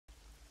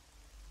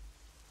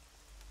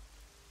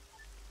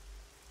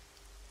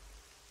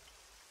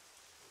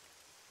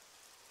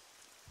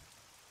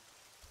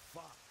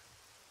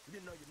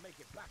didn't know you'd make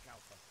it back,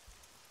 Alpha.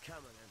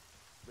 Come on, then.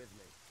 With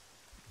me.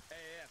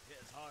 AAF hit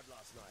us hard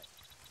last night.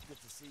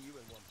 Good to see you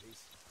in one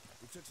piece.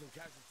 We took some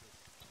casualties.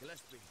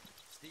 Gillespie,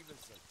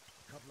 Stevenson,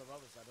 a couple of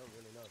others I don't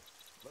really know.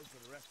 Most of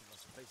the rest of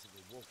us are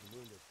basically walking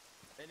wounded.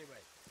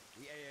 Anyway,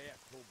 the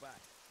AAF pulled back.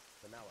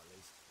 For now, at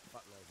least.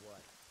 Fuck knows why.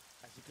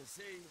 As you can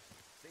see,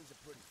 things are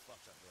pretty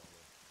fucked up around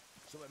here.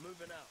 So we're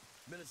moving out.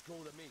 Miller's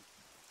called a meet.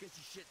 Get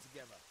your shit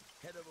together.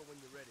 Head over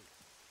when you're ready.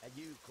 And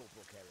you,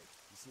 Corporal Carey,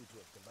 you seem to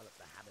have developed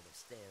the habit of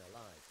staying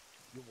alive.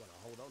 You'll want to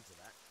hold on to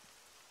that.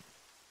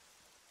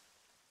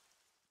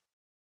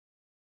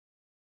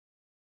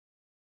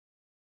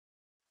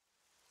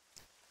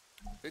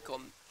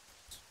 Willkommen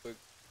zurück,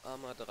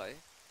 Arma 3.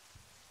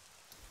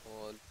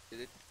 Und ihr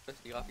seht,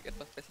 dass die Grafik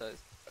etwas besser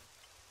ist.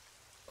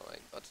 Oh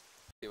mein Gott.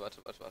 Okay,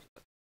 warte.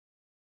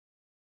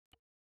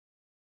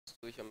 Jetzt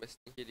tue ich am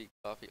besten hier die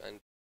Grafik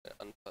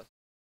anpassen.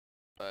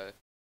 Weil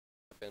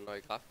ich habe ja eine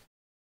neue Grafik.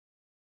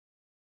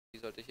 Die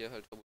sollte hier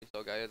halt vermutlich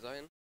so geil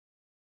sein.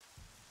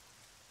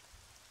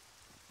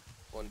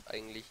 Und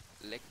eigentlich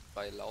leckt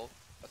bei Lauf,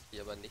 was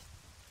die aber nicht.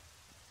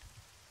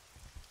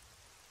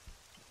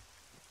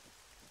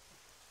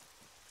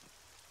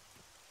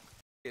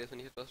 Okay, das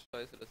finde ich etwas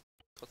scheiße, dass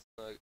trotz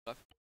einer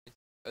Grafik nicht.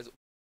 Also,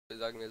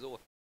 sagen wir so.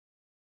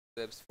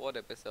 Selbst vor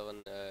der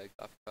besseren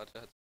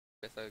Grafikkarte hat es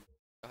besser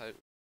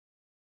gehalten.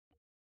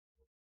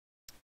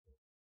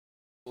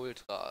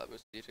 Ultra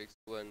müssen die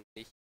Texturen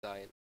nicht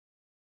sein.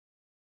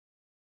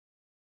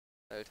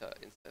 Alter,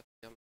 Insta,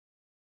 die haben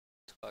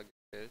Ultra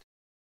gestellt.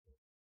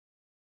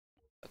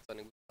 Hat zwar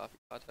eine gute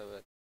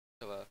Grafikkarte,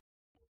 aber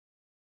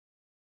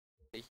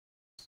nicht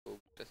so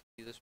gut, dass ich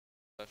dieses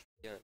Spiel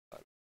spielen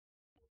kann.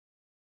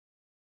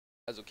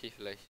 Also okay,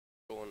 vielleicht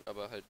schon,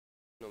 aber halt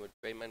nur mit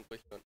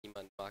Frame-Einbrüchen und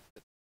niemand mag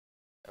das,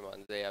 wenn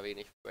man sehr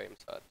wenig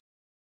Frames hat.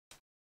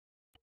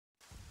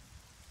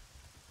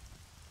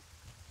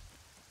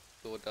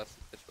 So, dass es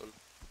jetzt schon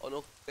auch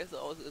noch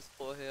besser aus ist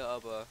vorher,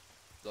 aber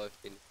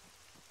läuft wenig.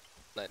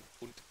 Nein,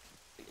 und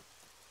wenig.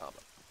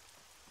 Aber.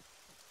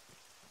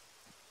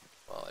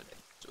 Oh, Alter.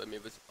 Bei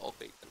mir wird es auch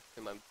regnen.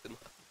 In meinem Zimmer.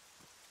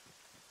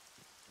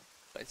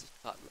 30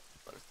 Grad.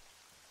 Mann, ist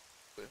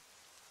cool.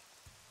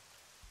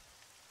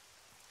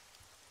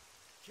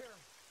 Karen,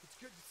 it's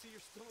good to see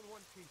you're still in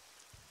one piece.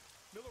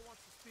 Miller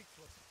wants to speak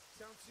to us.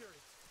 Sounds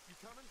serious. You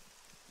coming?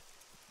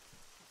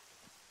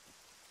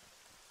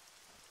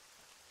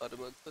 Warte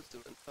mal kurz,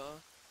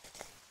 Inventar.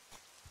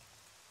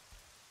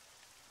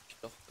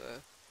 Ich noch,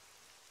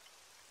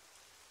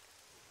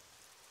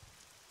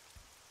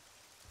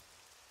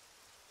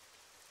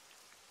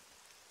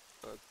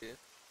 okay.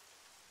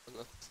 Und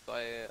noch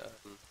zwei,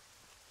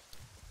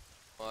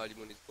 mal die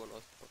Munition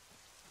ausbauen.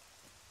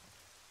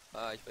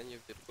 Ah, ich weiß nicht,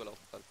 ob ich hier drüber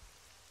laufen kann.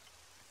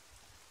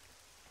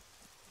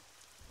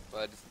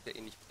 Weil das ist ja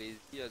eh nicht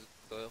Daisy, also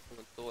Steuerung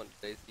und so, und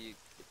Daisy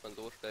geht man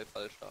so schnell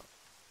falsch ab.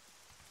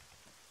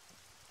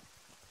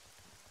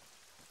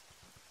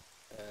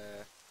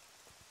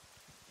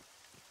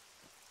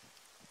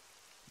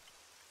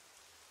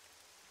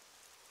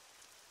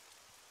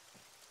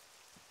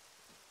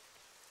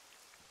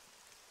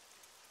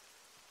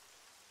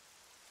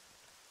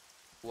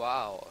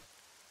 Wow.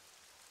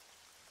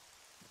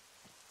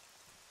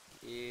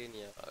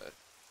 Genial.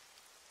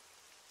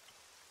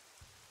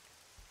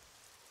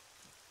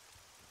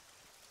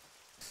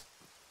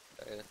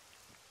 Geil.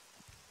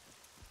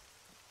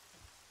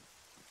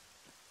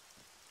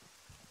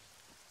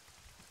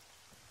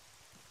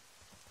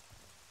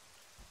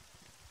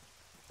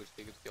 Gut,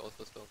 hier gibt es die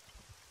Ausrüstung.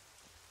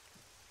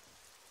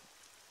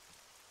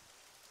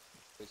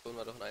 Munition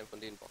war doch in einem von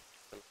den Boxen.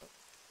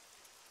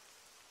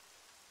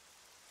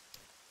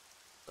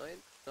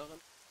 Nein,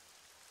 daran.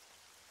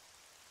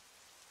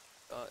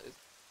 Da ist.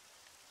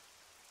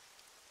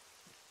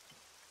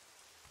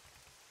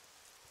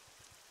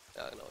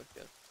 Ja, genau,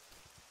 hier.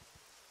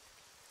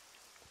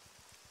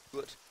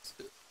 Gut.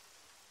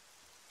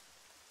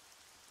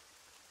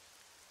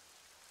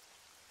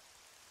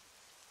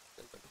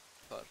 Dann ein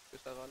paar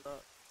Splitter ran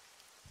da.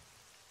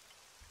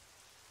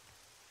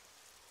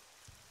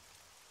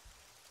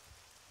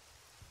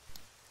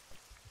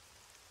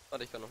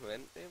 Warte, ich kann noch mehr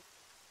entnehmen.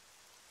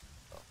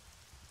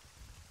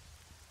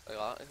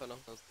 Ja, einfach noch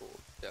das so.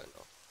 Ja,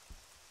 genau.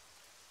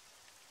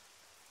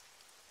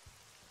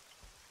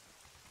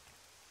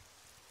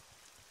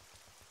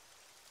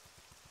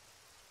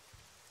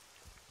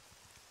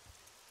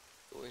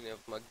 So, ich nehme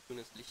mal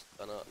grünes Licht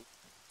dran an.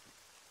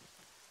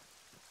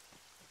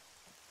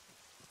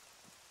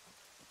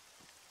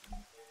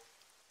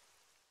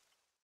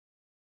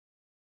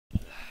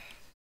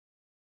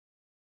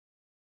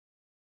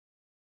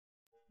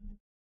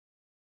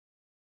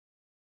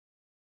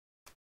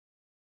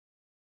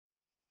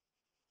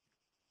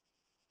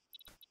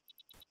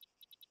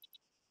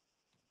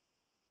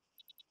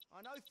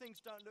 I know things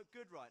don't look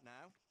good right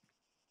now.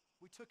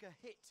 We took a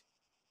hit.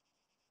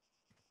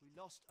 We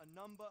lost a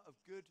number of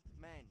good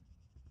men.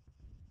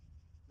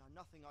 Now,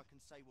 nothing I can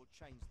say will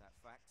change that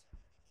fact,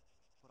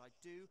 but I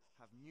do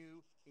have new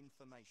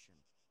information.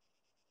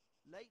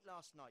 Late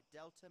last night,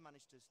 Delta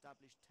managed to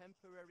establish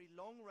temporary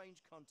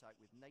long-range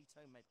contact with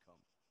NATO Medcom.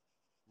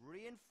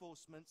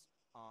 Reinforcements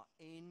are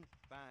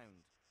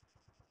inbound.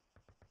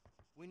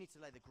 We need to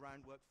lay the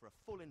groundwork for a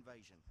full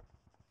invasion.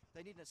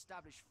 They need an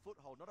established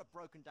foothold, not a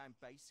broken-down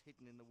base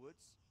hidden in the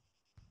woods.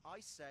 I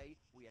say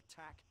we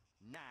attack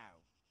now.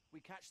 We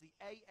catch the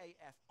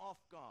AAF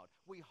off guard.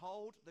 We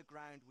hold the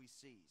ground we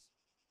seize.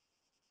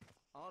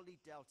 I'll lead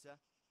Delta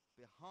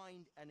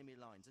behind enemy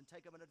lines and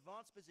take up an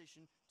advanced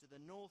position to the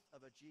north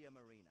of Aegea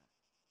Marina.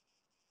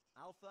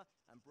 Alpha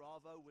and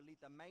Bravo will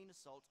lead the main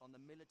assault on the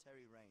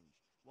military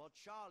range, while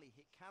Charlie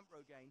hit Camp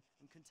Rogaine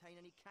and contain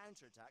any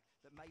counterattack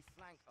that may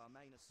flank our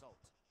main assault.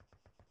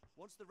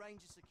 Once the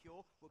range is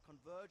secure, we'll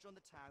converge on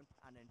the town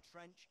and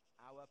entrench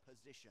our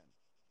position.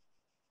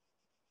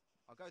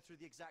 I'll go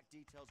through the exact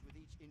details with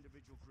each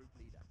individual group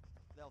leader.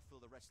 They'll fill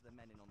the rest of the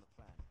men in on the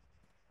plan.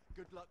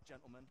 Good luck,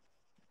 gentlemen.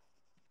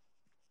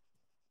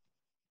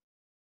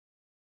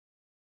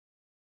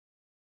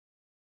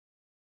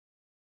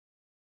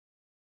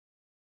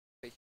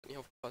 Ich bin nicht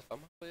aufgepasst, was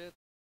machen wir jetzt?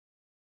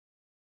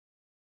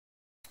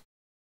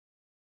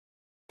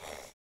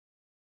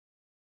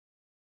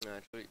 Ja,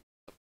 Entschuldigung.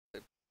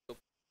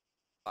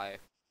 Bei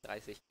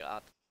 30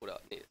 Grad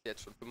oder nee, ist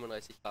jetzt schon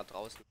 35 Grad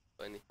draußen,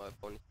 weil nicht mal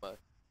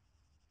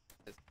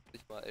es ist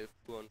nicht mal 11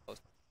 Uhr und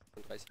draußen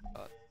 35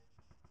 Grad.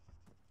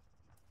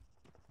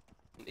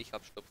 Und ich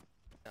hab Schnupfen.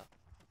 Ja.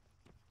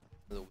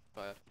 So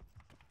bescheuert.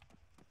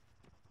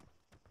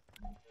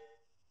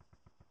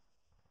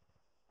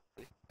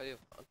 Kann ich bei dir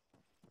fahren?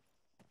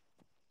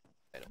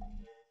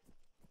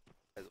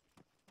 Also.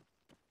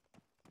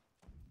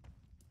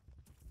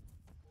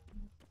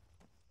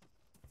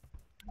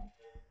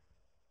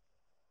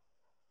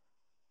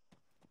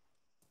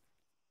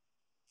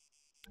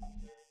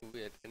 Du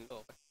jetzt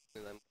Händler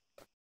in seinem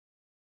Rucksack.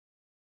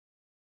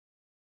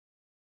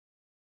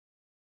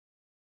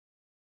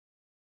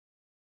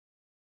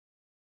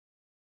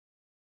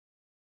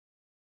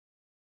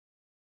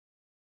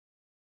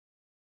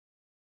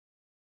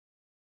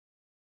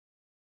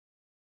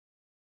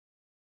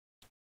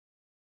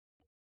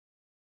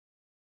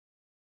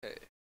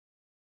 Okay.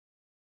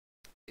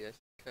 Hier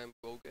ist kein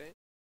Pro-Game.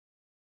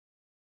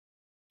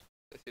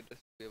 Das hier, das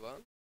wir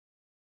waren.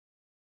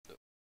 So.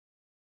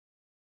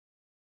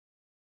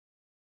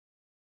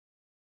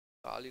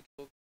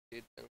 Charlie-Trupp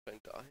geht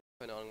anscheinend dahin.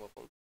 Keine Ahnung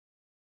warum.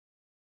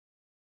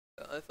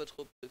 Der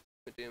Alpha-Trupp ist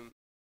mit dem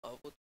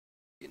Bravo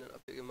gehen dann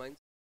ab hier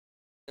gemeinsam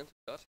die ganze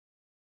Stadt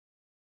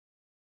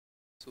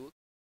zu.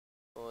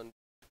 Und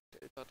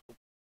der Delta-Trupp an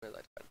der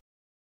Seite rein.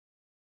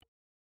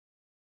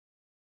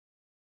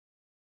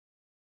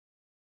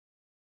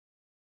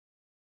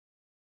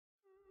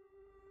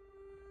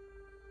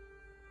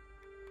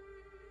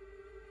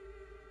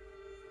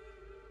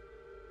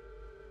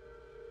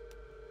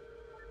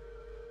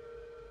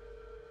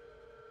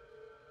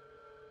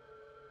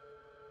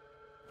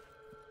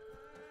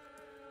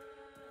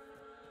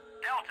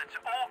 Delta to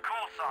all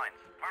call signs.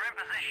 We're in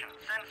position.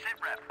 Send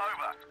sitrep.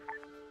 Over.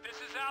 This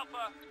is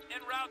Alpha,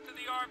 en route to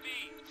the RV.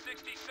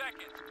 60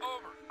 seconds.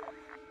 Over.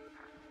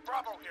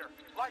 Bravo here.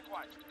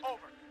 Likewise.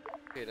 Over.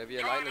 Okay, da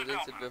wir alleine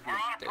sind wir von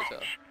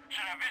Delta.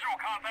 Should have visual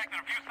contact in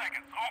a few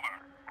seconds.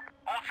 Over.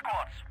 All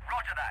squads.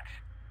 Roger that.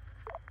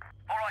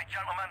 All right,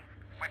 gentlemen.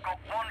 We've got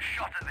one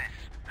shot at this.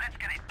 Let's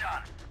get it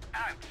done.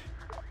 Out.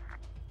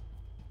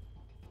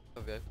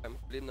 Aber wir haben kein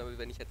Problem damit,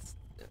 wenn ich jetzt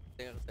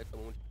längere Zeit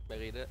vermutlich nicht mehr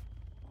rede.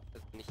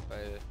 Das ist nicht,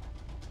 weil ich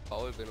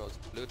faul bin oder so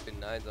blöd bin,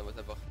 nein, sondern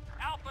weil es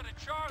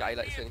einfach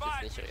geiler ist, wenn ich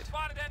jetzt nicht rede.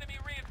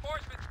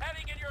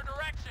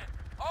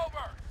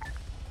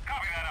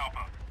 Copy that,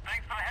 Alpha.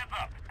 Thanks for the heads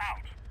up.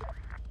 Out.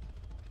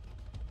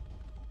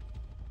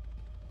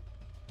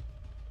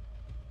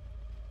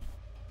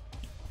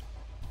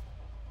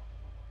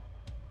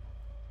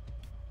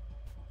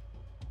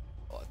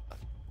 Oh, das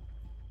passt.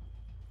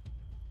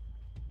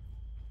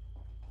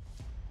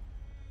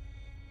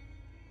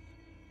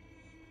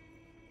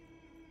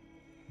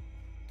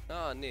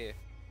 Ah, nee.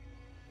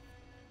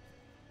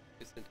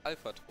 Wir sind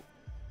Alpha-Trupp.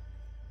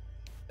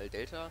 Weil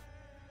Delta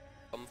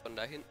kommen von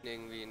da hinten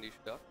irgendwie in die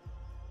Stadt.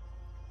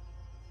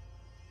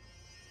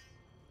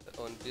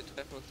 Und wir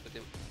treffen uns mit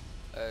dem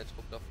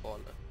Trupp da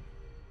vorne.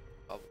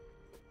 Bravo.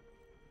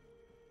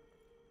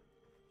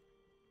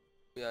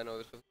 Ja, genau,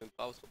 wir treffen mit dem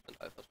Bravo-Trupp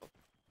und Alpha-Trupp.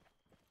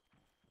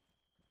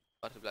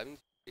 Warte, bleiben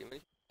die stehen, wenn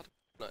ich...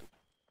 Nein.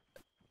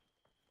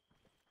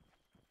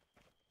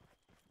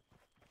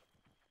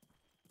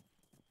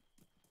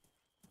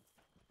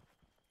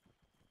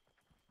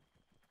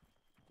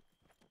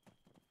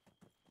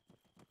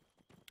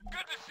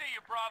 Good to see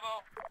you,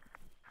 Bravo.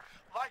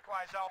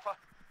 Likewise, Alpha.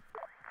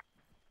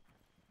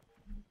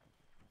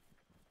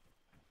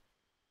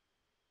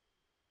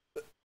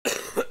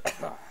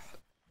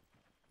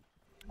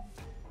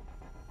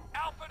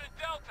 Alpha to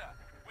Delta.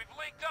 We've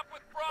linked up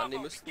with Bravo. Die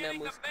müssten mehr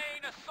beginning the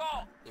main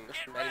assault. Die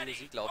müssten Get mehr die ready.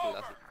 Musik laufen Over.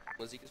 lassen.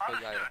 Musik ist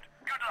voll geil. Understood.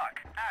 Good luck.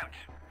 Out.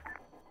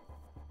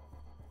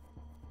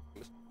 Die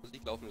müssen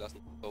Musik laufen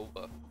lassen.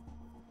 Over.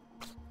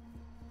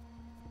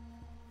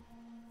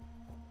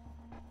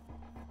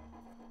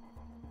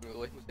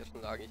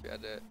 schon sagen, ich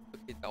werde,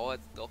 okay,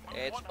 dauert doch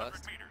echt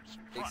was.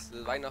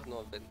 Nächste Weihnachten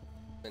noch,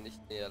 wenn ich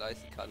mir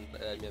leisten kann,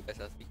 mir ein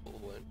besseres Mikro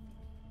holen.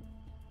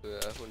 Für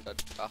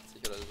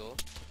 180 oder so.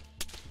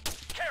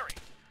 Carry,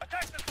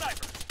 attack the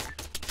sniper.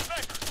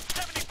 Sniper,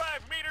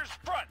 75 meters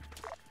front.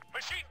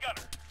 Machine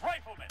gunner,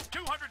 rifleman,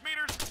 200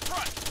 meters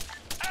front.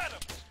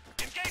 Adams,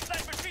 engage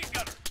that machine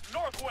gunner,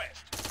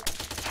 northwest.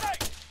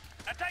 Sight,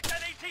 attack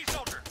that AT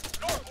soldier,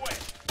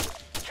 northwest.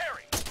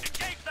 Carry,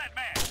 engage that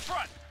man,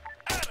 front.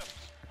 Adams,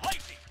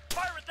 Lacey,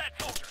 fire at that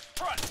soldier,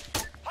 front.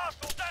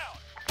 Hostile down,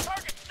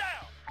 target's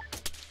down.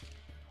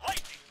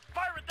 Lacey,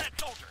 fire at that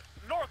soldier,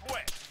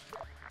 northwest.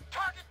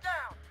 Target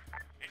down.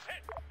 He's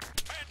hit.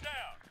 Man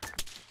down.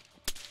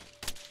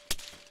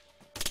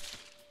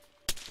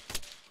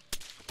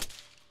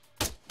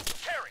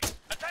 Carry,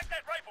 attack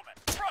that rifleman,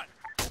 front.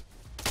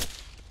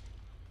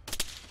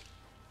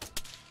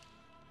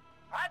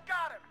 I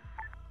got him.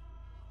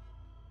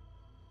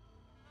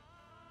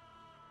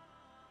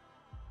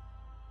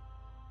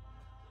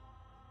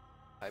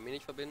 Kann mich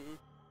nicht verbinden.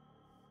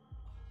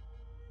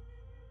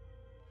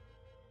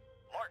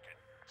 Larkin,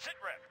 sit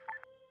rep.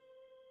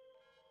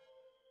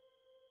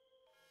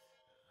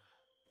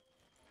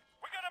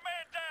 We got a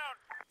man down.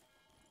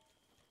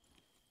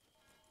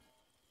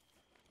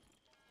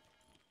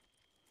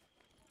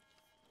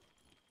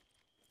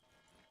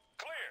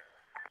 Clear.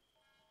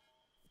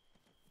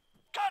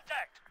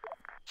 Contact.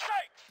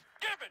 Sights.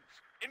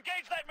 Gibbons.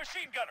 Engage that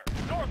machine gunner.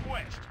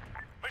 Northwest.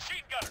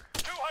 Machine gunner.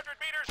 200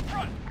 meters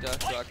front.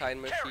 Das war Lacey,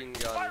 kein Machine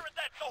Carey, Gun. fire at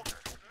that soldier.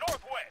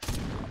 Northwest.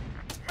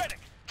 Medic.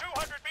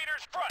 200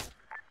 meters front.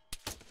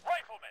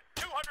 Rifleman.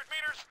 200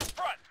 meters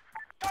front.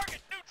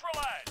 Target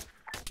neutralized.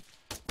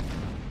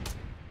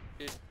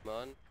 Shit,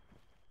 Mann.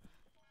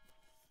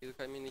 Wieso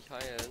kann ich mich nicht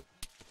heilen?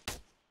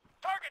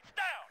 Target's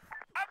down.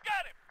 I've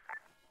got him.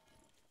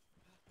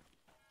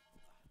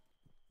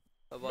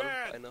 Da war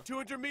noch einer.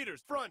 200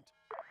 meters, front!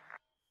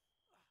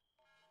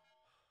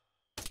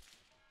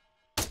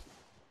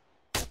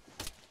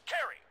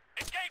 Carry,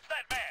 engage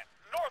that man.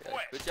 Ja, ich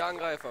Northwest. würde ja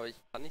angreifen, aber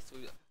ich kann nicht so.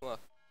 Guck mal.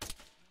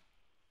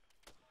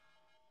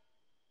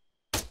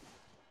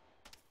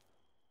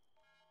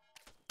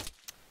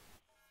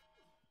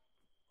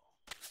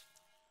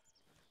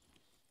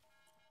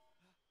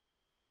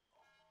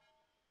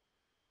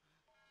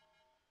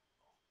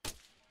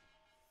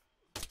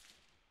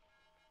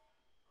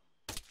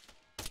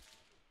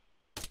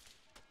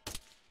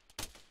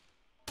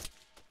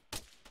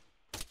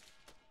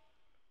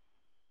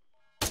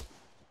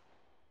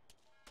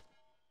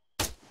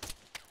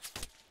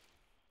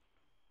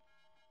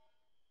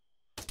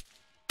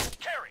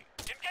 Carry,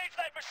 engage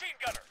that machine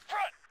gunner.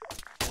 Front.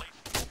 Please,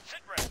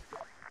 sit rep.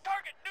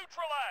 Target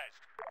neutralized.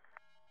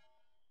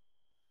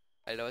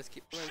 Alter, was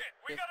gibt mir Shit,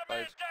 we hier got a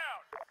man falsch?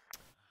 down.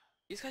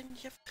 Wieso kann ich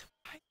mich einfach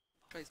heilen?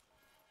 Scheiße.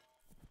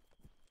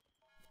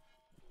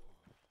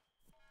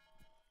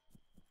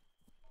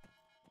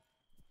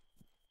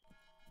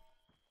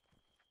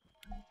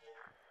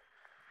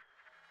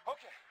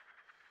 Okay,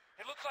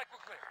 it looks like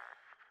we're clear.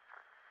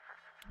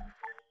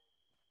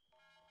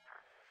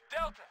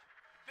 Delta,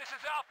 this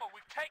is Alpha.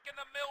 We've taken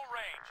the mill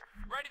range.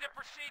 Ready to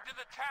proceed to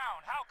the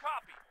town. How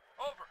copy?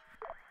 Over.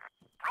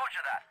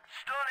 Roger that.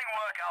 Sterling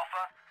work,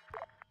 Alpha.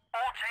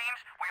 All teams,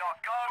 we are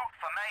go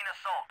for main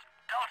assault.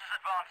 Delta's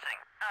advancing.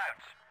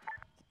 Out.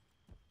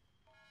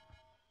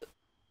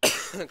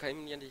 Kann ich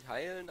mich nicht endlich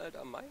heilen,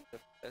 Alter? Meine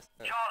Fresse.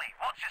 Charlie,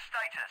 what's your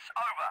status?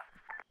 Over.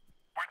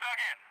 We're dug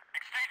in.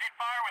 Exchanging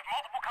fire with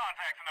multiple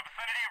contacts in the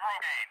vicinity of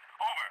Rogaine.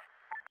 Over.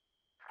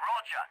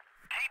 Roger.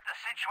 Keep the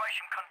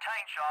situation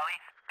contained, Charlie.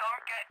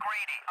 Don't get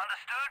greedy.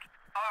 Understood?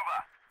 Over.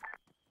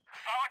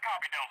 Solid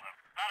copy, Delta.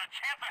 Not a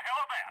chance in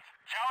hell of that.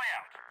 Charlie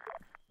out.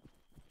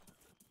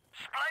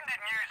 Splendid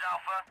news,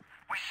 Alpha.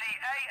 We see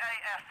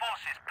AAF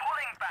forces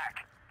pulling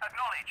back.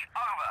 Acknowledge.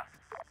 Over.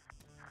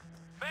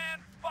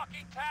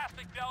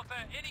 Fan-fucking-tastic, Delta.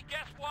 Any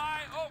guess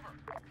why? Over.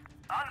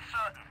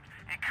 Uncertain.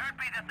 It could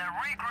be that they're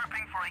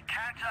regrouping for a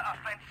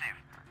counter-offensive.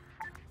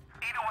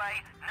 Either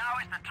way, now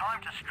is the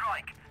time to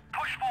strike.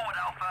 Push forward,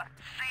 Alpha.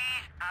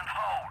 Seize and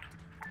hold.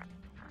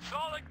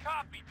 Solid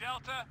copy,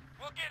 Delta.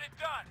 We'll get it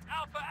done.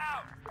 Alpha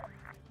out.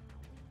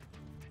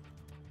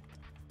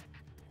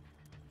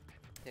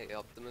 Ja, ihr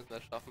glaubt, wir müssen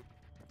das schaffen.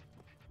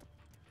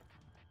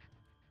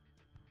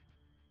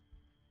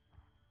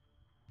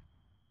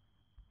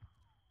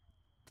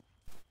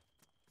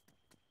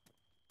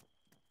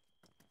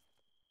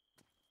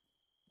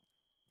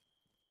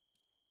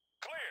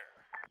 Clear.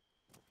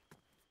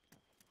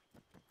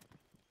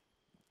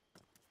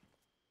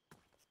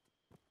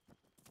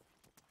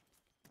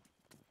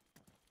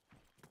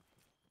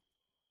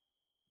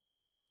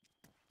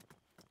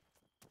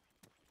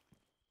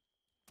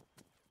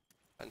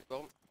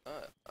 Warum?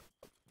 Ah,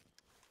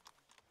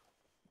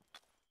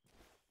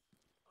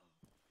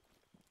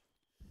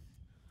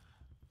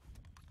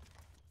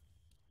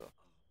 so.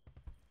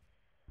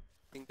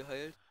 Bin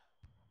geheilt.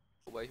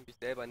 Wobei ich mich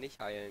selber nicht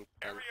heilen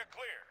kann. Area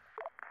clear.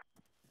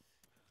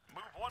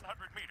 Move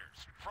 100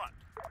 meters. Front.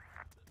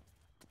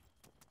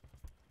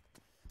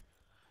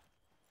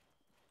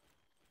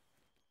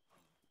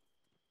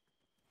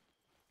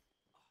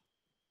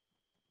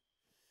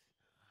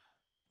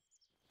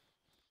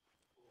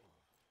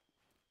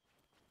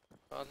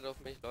 Wartet auf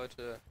mich,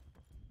 Leute.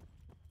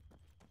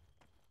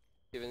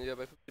 Hier, wir sind wieder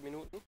bei 15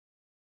 Minuten.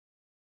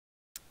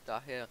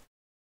 Daher,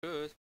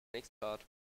 tschüss, nächsten Part.